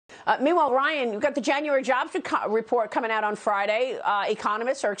Meanwhile, Ryan, you've got the January jobs report coming out on Friday.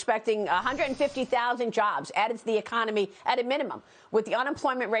 Economists are expecting 150,000 jobs added to the economy at a minimum, with the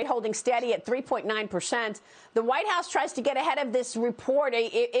unemployment rate holding steady at 3.9%. The White House tries to get ahead of this report.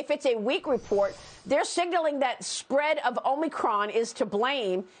 If it's a weak report, they're signaling that spread of Omicron is to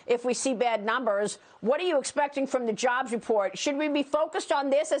blame if we see bad numbers. What are you expecting from the jobs report? Should we be focused on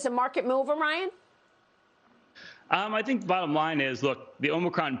this as a market mover, Ryan? I think the bottom line is, look, the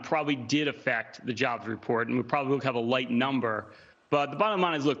Omicron probably did affect the jobs report, and we probably will have a light number. But the bottom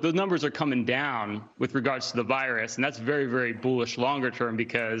line is, look, those numbers are coming down with regards to the virus, and that's very, very bullish longer term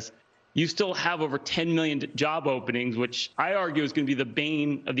because you still have over 10 million job openings, which I argue is going to be the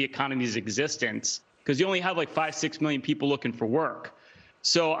bane of the economy's existence because you only have like 5-6 million people looking for work.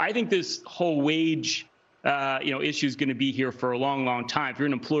 So I think this whole wage issue is going to be here for a long, long time. If you're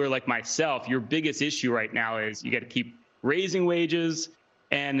an employer like myself, your biggest issue right now is you got to keep raising wages.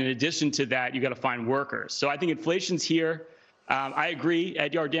 And in addition to that, you got to find workers. So I think inflation's here. I agree.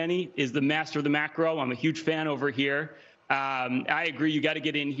 Ed Yardeni is the master of the macro. I'm a huge fan over here. I agree. You got to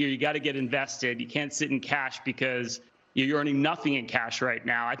get in here. You got to get invested. You can't sit in cash because you're earning nothing in cash right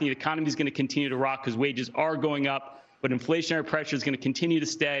now. I think the economy is going to continue to rock because wages are going up, but inflationary pressure is going to continue to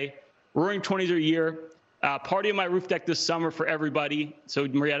stay. Roaring 20s a year. Party on my roof deck this summer for everybody. So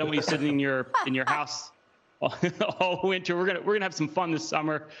Maria, I don't want you sitting in your house all winter. We're gonna have some fun this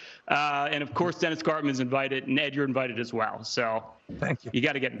summer, and of course Dennis Gartman's invited, and Ed, you're invited as well. So thank you. You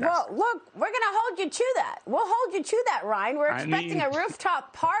got to get invested. Well, look, we're gonna hold you to that. We'll hold you to that, Ryan. We're expecting a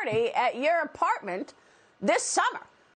rooftop party at your apartment this summer.